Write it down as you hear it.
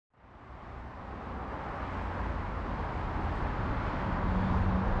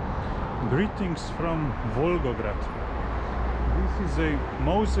Greetings from Volgograd. This is a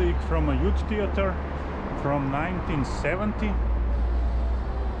mosaic from a youth theater from 1970,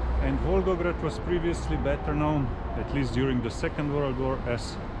 and Volgograd was previously better known, at least during the Second World War,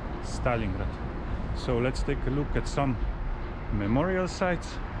 as Stalingrad. So let's take a look at some memorial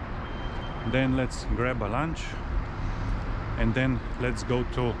sites, then let's grab a lunch, and then let's go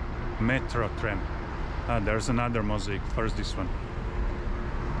to metrotram. There's another mosaic, first this one.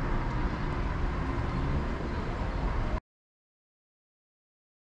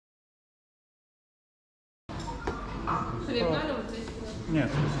 Нет,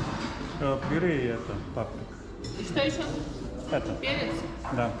 бери это, паприка. И что еще? Это. Перец?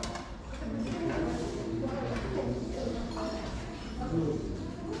 Да.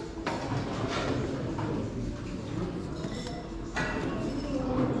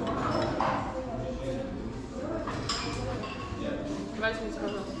 Возьмите,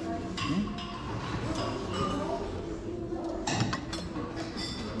 пожалуйста.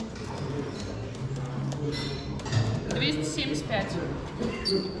 275.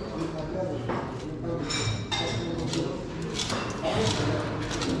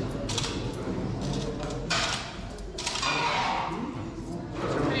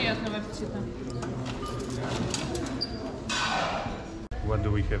 Приятного аппетита. What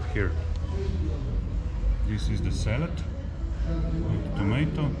do we have here? This is the salad with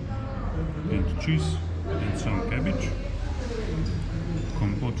tomato and cheese and some cabbage.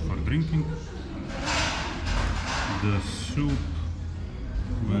 Compote for drinking. The soup,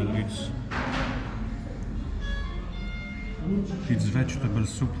 well, it's vegetable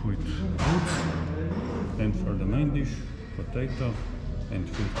soup with oats, and for the main dish, potato and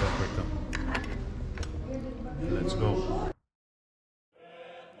filled paprika. Let's go.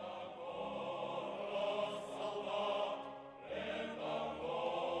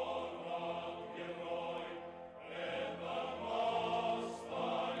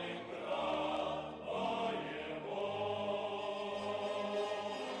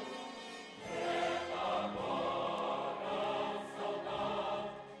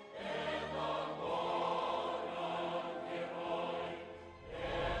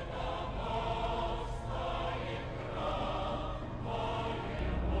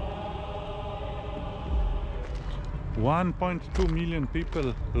 $1.2 million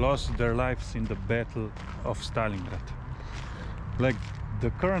people lost their lives in the Battle of Stalingrad. Like,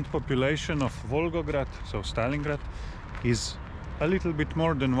 the current population of Volgograd, so Stalingrad, is a little bit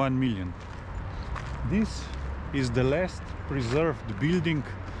more than 1 million. This is the last preserved building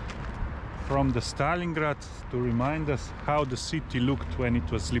from the Stalingrad to remind us how the city looked when it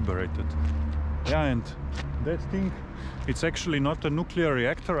was liberated. Yeah, and that thing, it's actually not a nuclear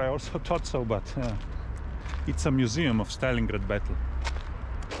reactor. I also thought so, but it's a museum of Stalingrad battle.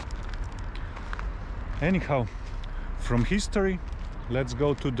 Anyhow, from history, let's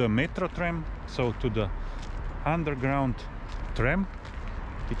go to the metrotram, so to the underground tram.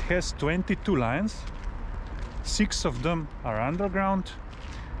 It has 22 lines, 6 of them are underground,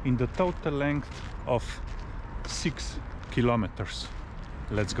 in the total length of 6 kilometers.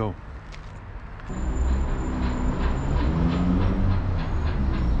 Let's go.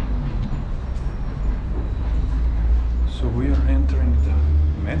 So we are entering the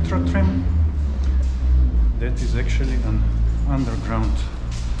metrotram. That is actually an underground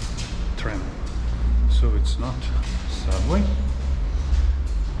tram. So it's not subway,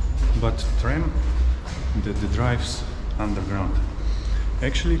 but tram that drives underground.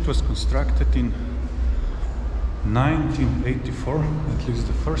 Actually, it was constructed in 1984, at least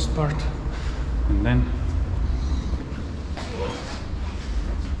the first part, and then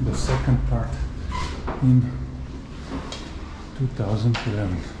the second part in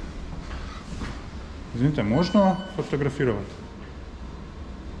 2011. Извините, можно фотографировать?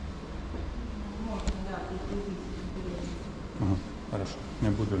 Ага, хорошо, не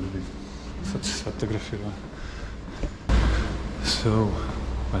буду любить фотографировать. So,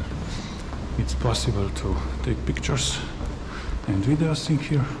 well, it's possible to take pictures and videos in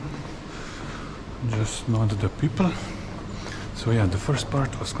here, just not the people. So yeah, the first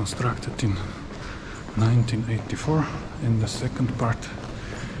part was constructed in 1984 and the second part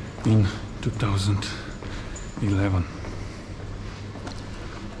in 2011.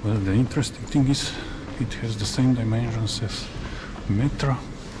 Well, the interesting thing is it has the same dimensions as metro,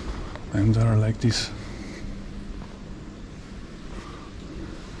 and they are like this.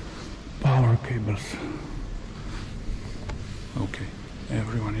 Power cables. Okay,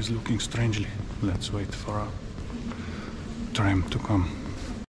 everyone is looking strangely. Let's wait for a tram to come.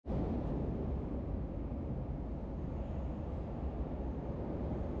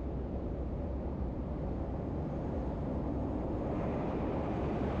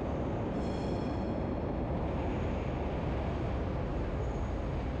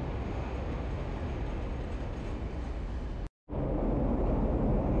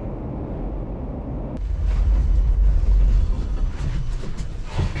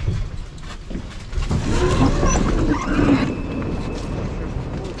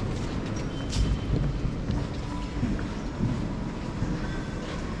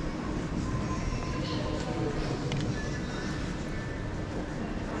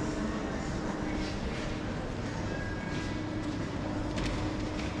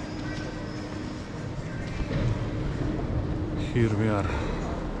 Here we are,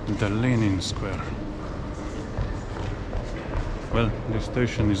 the Lenin Square. Well, this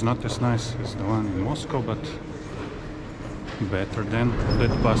station is not as nice as the one in Moscow, but better than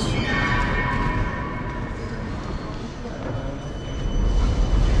that bus.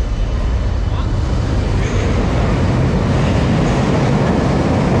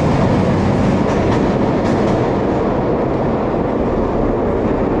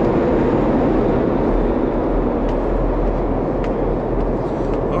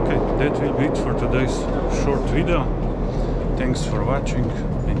 Okay, that will be it for today's short video. Thanks for watching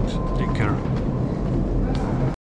and take care.